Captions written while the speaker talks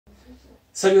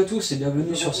Salut à tous et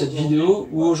bienvenue sur cette vidéo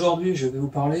où aujourd'hui je vais vous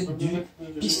parler du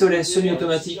pistolet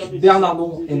semi-automatique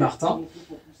Bernardon et Martin.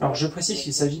 Alors je précise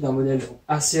qu'il s'agit d'un modèle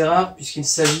assez rare puisqu'il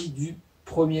s'agit du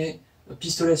premier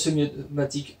pistolet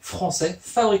semi-automatique français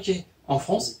fabriqué en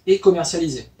France et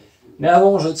commercialisé. Mais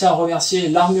avant, je tiens à remercier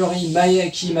l'armurerie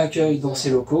Maillet qui m'accueille dans ses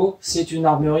locaux. C'est une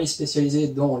armurerie spécialisée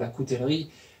dans la coutellerie,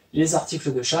 les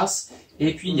articles de chasse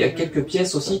et puis il y a quelques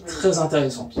pièces aussi très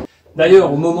intéressantes.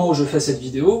 D'ailleurs, au moment où je fais cette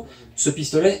vidéo, ce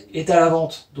pistolet est à la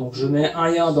vente. Donc je mets un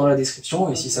lien dans la description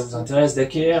et si ça vous intéresse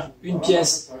d'acquérir une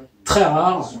pièce très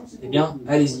rare, eh bien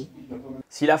allez-y.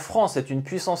 Si la France est une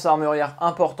puissance armurière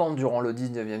importante durant le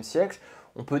 19e siècle,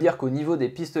 on peut dire qu'au niveau des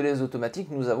pistolets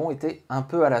automatiques, nous avons été un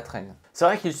peu à la traîne. C'est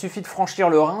vrai qu'il suffit de franchir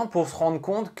le Rhin pour se rendre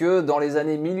compte que dans les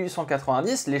années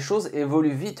 1890, les choses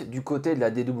évoluent vite du côté de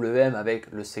la DWM avec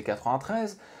le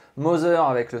C93, Mauser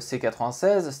avec le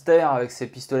C96, Ster avec ses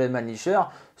pistolets Mannlicher,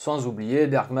 sans oublier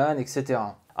Bergmann, etc.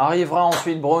 Arrivera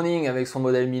ensuite Browning avec son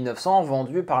modèle 1900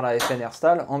 vendu par la FNR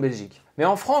Stahl en Belgique. Mais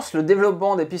en France, le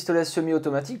développement des pistolets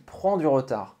semi-automatiques prend du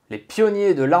retard. Les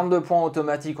pionniers de l'arme de poing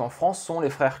automatique en France sont les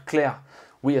frères Clair.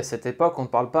 Oui, à cette époque, on ne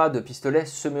parle pas de pistolets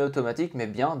semi-automatiques, mais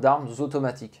bien d'armes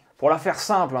automatiques. Pour la faire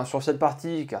simple sur cette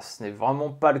partie, car ce n'est vraiment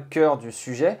pas le cœur du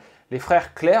sujet, les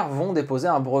frères Clair vont déposer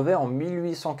un brevet en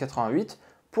 1888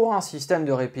 pour un système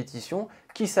de répétition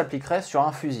qui s'appliquerait sur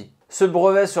un fusil. Ce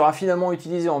brevet sera finalement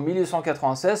utilisé en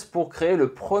 1896 pour créer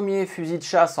le premier fusil de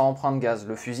chasse à empreinte gaz,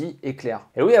 le fusil éclair.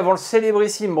 Et oui, avant le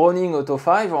célébrissime Browning Auto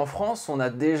 5, en France, on a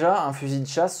déjà un fusil de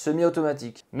chasse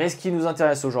semi-automatique. Mais ce qui nous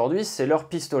intéresse aujourd'hui, c'est leur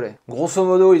pistolet. Grosso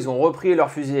modo, ils ont repris leur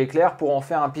fusil éclair pour en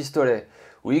faire un pistolet.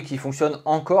 Oui, qui fonctionne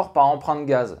encore par empreinte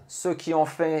gaz, ce qui en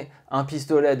fait un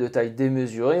pistolet de taille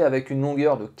démesurée avec une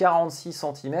longueur de 46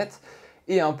 cm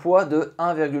et un poids de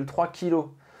 1,3 kg.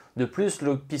 De plus,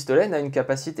 le pistolet n'a une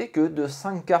capacité que de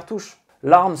 5 cartouches.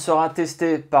 L'arme sera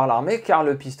testée par l'armée car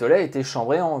le pistolet était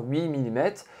chambré en 8 mm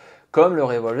comme le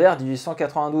revolver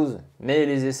 1892. Mais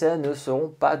les essais ne seront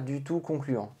pas du tout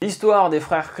concluants. L'histoire des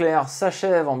frères Clair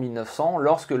s'achève en 1900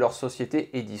 lorsque leur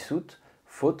société est dissoute,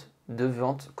 faute de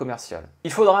vente commerciale.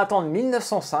 Il faudra attendre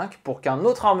 1905 pour qu'un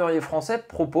autre armurier français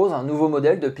propose un nouveau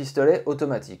modèle de pistolet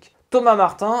automatique. Thomas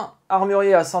Martin,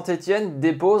 armurier à Saint-Etienne,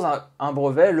 dépose un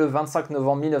brevet le 25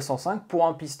 novembre 1905 pour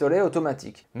un pistolet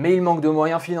automatique. Mais il manque de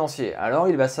moyens financiers, alors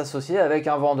il va s'associer avec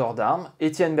un vendeur d'armes,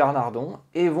 Etienne Bernardon,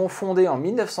 et vont fonder en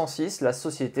 1906 la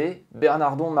société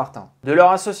Bernardon-Martin. De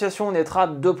leur association naîtra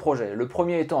deux projets, le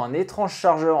premier étant un étrange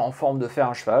chargeur en forme de fer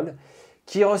à cheval,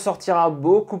 qui ressortira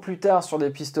beaucoup plus tard sur des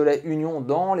pistolets Union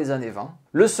dans les années 20.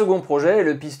 Le second projet est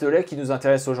le pistolet qui nous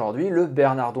intéresse aujourd'hui, le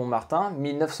Bernardon-Martin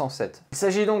 1907. Il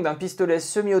s'agit donc d'un pistolet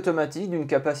semi-automatique d'une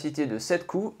capacité de 7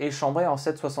 coups et chambré en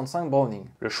 7,65 Browning.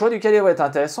 Le choix du calibre est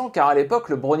intéressant car à l'époque,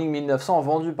 le Browning 1900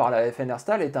 vendu par la FNR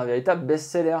Stahl est un véritable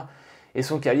best-seller et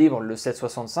son calibre, le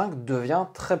 7,65, devient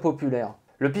très populaire.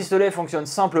 Le pistolet fonctionne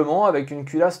simplement avec une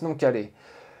culasse non calée.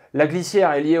 La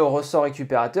glissière est liée au ressort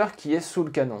récupérateur qui est sous le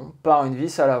canon, par une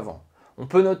vis à l'avant. On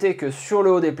peut noter que sur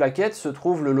le haut des plaquettes se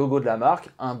trouve le logo de la marque,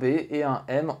 un B et un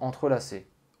M entrelacés.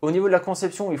 Au niveau de la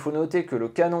conception, il faut noter que le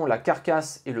canon, la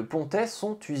carcasse et le pontet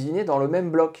sont usinés dans le même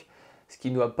bloc, ce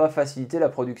qui ne doit pas faciliter la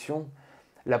production.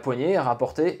 La poignée est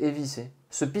rapportée et vissée.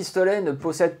 Ce pistolet ne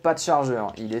possède pas de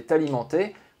chargeur, il est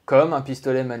alimenté comme un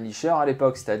pistolet Mannlicher à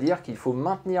l'époque, c'est-à-dire qu'il faut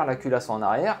maintenir la culasse en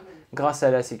arrière, grâce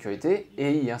à la sécurité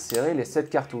et y insérer les 7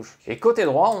 cartouches. Et côté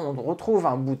droit, on retrouve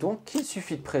un bouton qu'il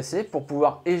suffit de presser pour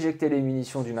pouvoir éjecter les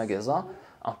munitions du magasin,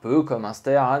 un peu comme un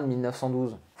Ster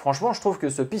 1912. Franchement, je trouve que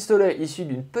ce pistolet issu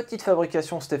d'une petite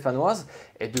fabrication stéphanoise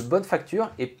est de bonne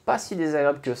facture et pas si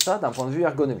désagréable que ça d'un point de vue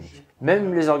ergonomique.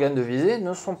 Même les organes de visée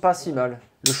ne sont pas si mal.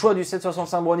 Le choix du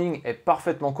 7,65 Browning est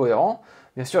parfaitement cohérent.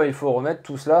 Bien sûr, il faut remettre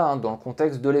tout cela dans le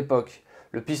contexte de l'époque.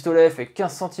 Le pistolet fait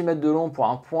 15 cm de long pour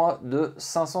un poids de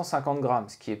 550 grammes,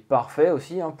 ce qui est parfait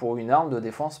aussi pour une arme de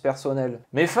défense personnelle.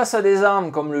 Mais face à des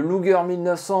armes comme le Luger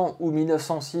 1900 ou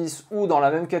 1906 ou dans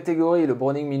la même catégorie le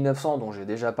Browning 1900 dont j'ai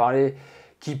déjà parlé,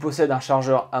 qui possède un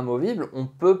chargeur amovible, on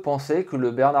peut penser que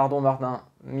le Bernardon-Martin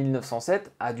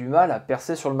 1907 a du mal à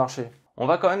percer sur le marché. On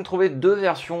va quand même trouver deux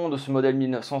versions de ce modèle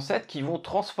 1907 qui vont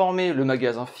transformer le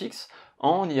magasin fixe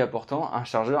en y apportant un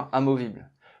chargeur amovible.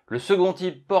 Le second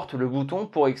type porte le bouton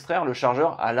pour extraire le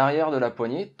chargeur à l'arrière de la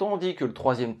poignée, tandis que le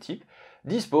troisième type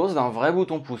dispose d'un vrai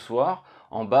bouton poussoir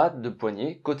en bas de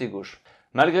poignée côté gauche.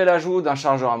 Malgré l'ajout d'un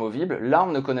chargeur amovible,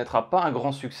 l'arme ne connaîtra pas un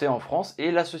grand succès en France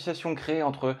et l'association créée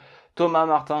entre Thomas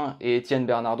Martin et Etienne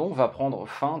Bernardon va prendre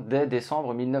fin dès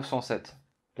décembre 1907.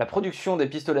 La production des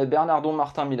pistolets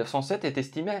Bernardon-Martin 1907 est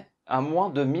estimée à moins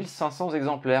de 1500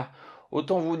 exemplaires.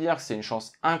 Autant vous dire que c'est une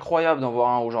chance incroyable d'en voir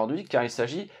un aujourd'hui car il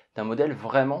s'agit d'un modèle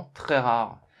vraiment très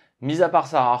rare. Mis à part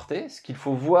sa rareté, ce qu'il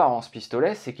faut voir en ce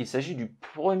pistolet, c'est qu'il s'agit du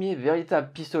premier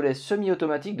véritable pistolet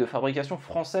semi-automatique de fabrication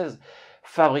française,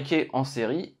 fabriqué en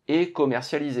série et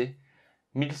commercialisé.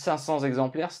 1500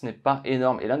 exemplaires, ce n'est pas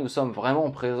énorme, et là nous sommes vraiment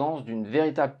en présence d'une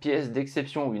véritable pièce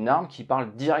d'exception, une arme qui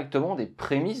parle directement des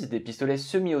prémices des pistolets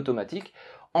semi-automatiques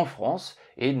en France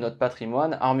et de notre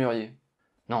patrimoine armurier.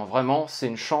 Non, vraiment, c'est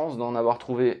une chance d'en avoir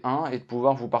trouvé un et de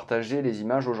pouvoir vous partager les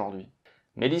images aujourd'hui.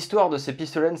 Mais l'histoire de ces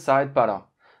pistolets ne s'arrête pas là.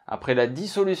 Après la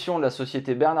dissolution de la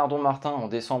société Bernardon-Martin en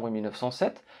décembre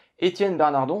 1907, Etienne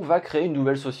Bernardon va créer une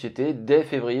nouvelle société dès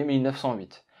février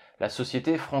 1908, la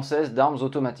Société française d'armes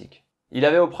automatiques. Il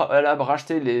avait au préalable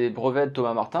racheté les brevets de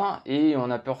Thomas Martin et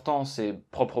en apportant ses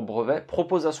propres brevets,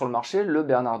 proposa sur le marché le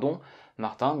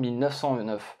Bernardon-Martin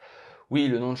 1909. Oui,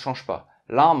 le nom ne change pas.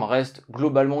 L'arme reste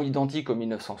globalement identique au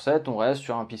 1907, on reste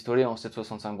sur un pistolet en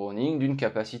 7,65 Browning d'une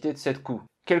capacité de 7 coups.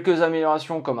 Quelques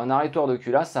améliorations comme un arrêtoir de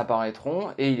culasse apparaîtront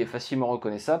et il est facilement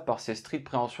reconnaissable par ses strictes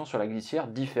préhensions sur la glissière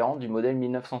différentes du modèle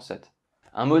 1907.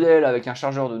 Un modèle avec un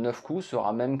chargeur de 9 coups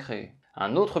sera même créé.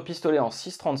 Un autre pistolet en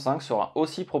 6,35 sera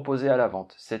aussi proposé à la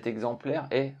vente. Cet exemplaire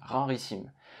est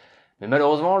rarissime. Mais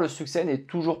malheureusement, le succès n'est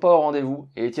toujours pas au rendez-vous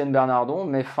et Etienne Bernardon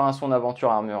met fin à son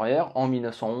aventure armurière en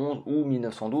 1911 ou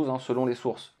 1912 selon les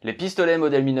sources. Les pistolets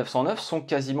modèle 1909 sont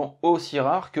quasiment aussi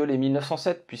rares que les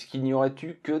 1907 puisqu'il n'y aurait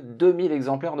eu que 2000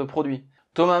 exemplaires de produits.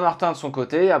 Thomas Martin de son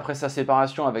côté, après sa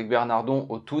séparation avec Bernardon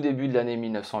au tout début de l'année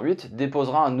 1908,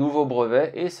 déposera un nouveau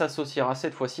brevet et s'associera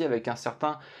cette fois-ci avec un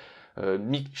certain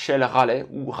Michel Rallet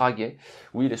ou Raguet.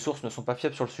 Oui, les sources ne sont pas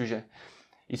fiables sur le sujet.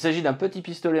 Il s'agit d'un petit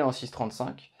pistolet en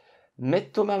 6,35. Mais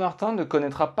Thomas Martin ne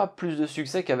connaîtra pas plus de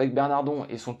succès qu'avec Bernardon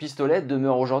et son pistolet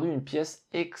demeure aujourd'hui une pièce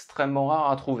extrêmement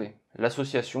rare à trouver.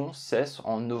 L'association cesse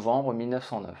en novembre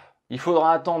 1909. Il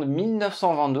faudra attendre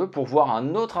 1922 pour voir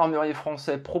un autre armurier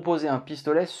français proposer un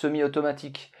pistolet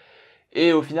semi-automatique.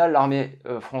 Et au final, l'armée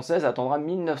française attendra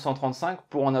 1935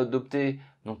 pour en adopter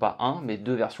non pas un, mais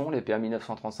deux versions, les PA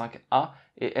 1935A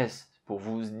et S, pour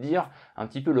vous dire un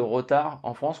petit peu le retard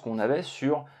en France qu'on avait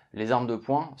sur les armes de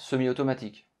poing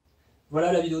semi-automatiques.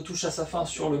 Voilà, la vidéo touche à sa fin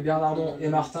sur le Bernardon et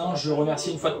Martin. Je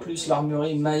remercie une fois de plus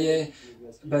l'armurerie Maillet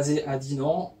basée à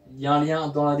Dinan. Il y a un lien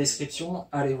dans la description,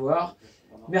 allez voir.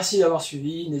 Merci d'avoir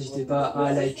suivi, n'hésitez pas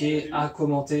à liker, à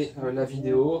commenter la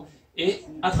vidéo et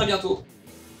à très bientôt.